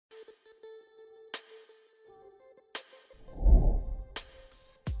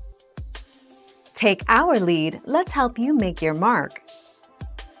Take our lead, let's help you make your mark.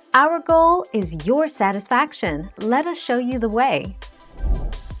 Our goal is your satisfaction. Let us show you the way.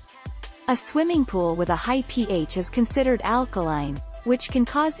 A swimming pool with a high pH is considered alkaline, which can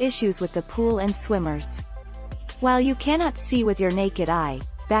cause issues with the pool and swimmers. While you cannot see with your naked eye,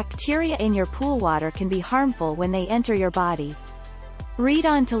 bacteria in your pool water can be harmful when they enter your body. Read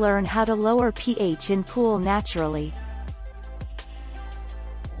on to learn how to lower pH in pool naturally.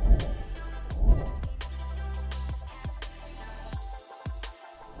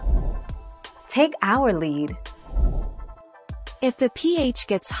 Take our lead. If the pH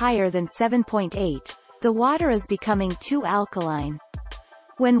gets higher than 7.8, the water is becoming too alkaline.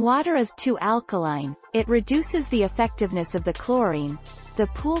 When water is too alkaline, it reduces the effectiveness of the chlorine, the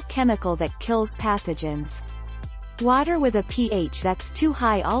pool chemical that kills pathogens. Water with a pH that's too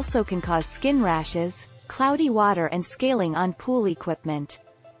high also can cause skin rashes, cloudy water and scaling on pool equipment.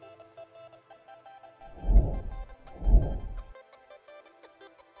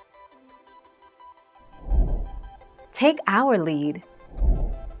 Take our lead.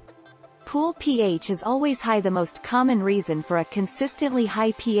 Pool pH is always high. The most common reason for a consistently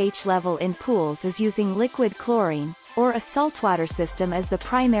high pH level in pools is using liquid chlorine, or a saltwater system as the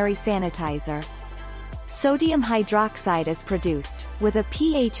primary sanitizer. Sodium hydroxide is produced, with a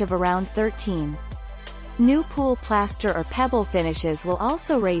pH of around 13. New pool plaster or pebble finishes will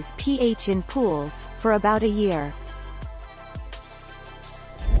also raise pH in pools, for about a year.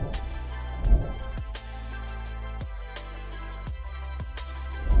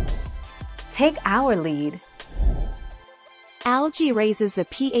 Take our lead. Algae raises the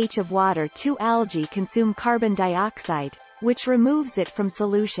pH of water. Too algae consume carbon dioxide, which removes it from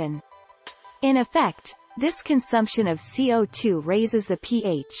solution. In effect, this consumption of CO2 raises the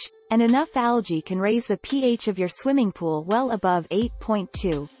pH, and enough algae can raise the pH of your swimming pool well above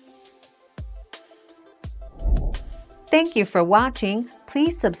 8.2. Thank you for watching.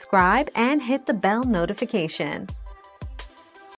 Please subscribe and hit the bell notification.